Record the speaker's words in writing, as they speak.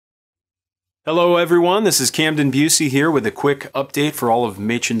Hello everyone, this is Camden Busey here with a quick update for all of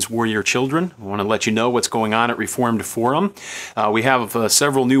Machen's Warrior Children. I want to let you know what's going on at Reformed Forum. We have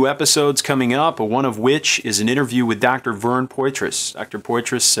several new episodes coming up, one of which is an interview with Dr. Vern Poythress. Dr.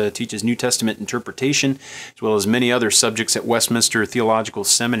 Poythress teaches New Testament interpretation as well as many other subjects at Westminster Theological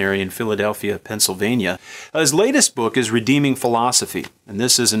Seminary in Philadelphia, Pennsylvania. His latest book is Redeeming Philosophy, and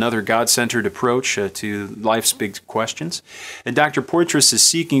this is another God-centered approach to life's big questions. And Dr. Poythress is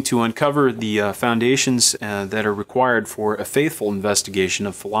seeking to uncover the foundations that are required for a faithful investigation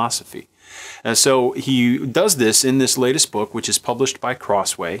of philosophy. So he does this in this latest book, which is published by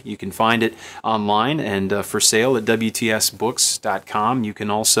Crossway. You can find it online and for sale at WTSbooks.com. You can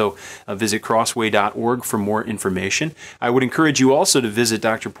also visit crossway.org for more information. I would encourage you also to visit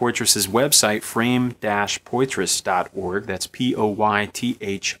Dr. Poythress's website, frame-poythress.org. That's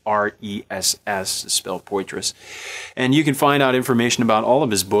P-O-Y-T-H-R-E-S-S, spelled Poythress. And you can find out information about all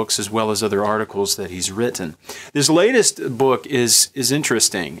of his books as well as other articles that he's written. This latest book is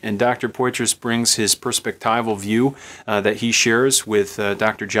interesting, and Dr. Poythress brings his perspectival view that he shares with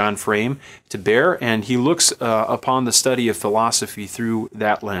Dr. John Frame to bear, and he looks upon the study of philosophy through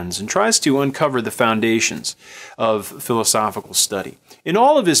that lens and tries to uncover the foundations of philosophical study. In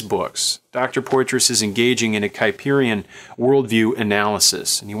all of his books, Dr. Poythress is engaging in a Kuyperian worldview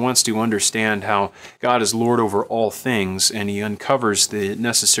analysis, and he wants to understand how God is Lord over all things, and he uncovers the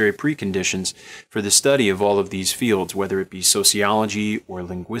necessary preconditions for the study of all of these fields, whether it be sociology or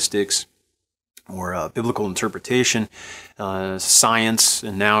linguistics or biblical interpretation, science,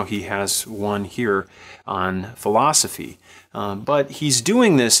 and now he has one here on philosophy. But he's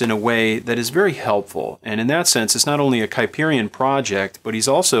doing this in a way that is very helpful, and in that sense it's not only a Kuyperian project, but he's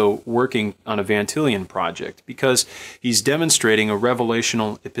also working on a Van Tillian project, because he's demonstrating a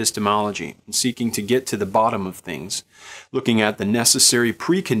revelational epistemology and seeking to get to the bottom of things, looking at the necessary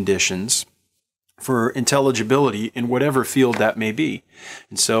preconditions for intelligibility in whatever field that may be.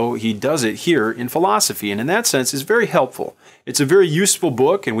 And so he does it here in philosophy, and in that sense is very helpful. It's a very useful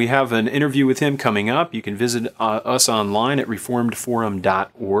book, and we have an interview with him coming up. You can visit us online at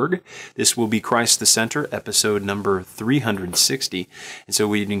reformedforum.org. This will be Christ the Center, episode number 360. And so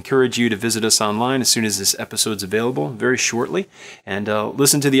we'd encourage you to visit us online as soon as this episode's available, very shortly, and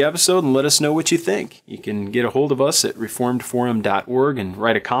listen to the episode and let us know what you think. You can get a hold of us at reformedforum.org and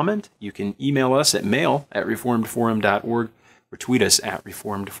write a comment. You can email us at mail@reformedforum.org or tweet us at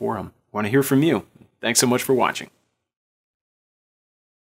reformedforum. Want to hear from you. Thanks so much for watching.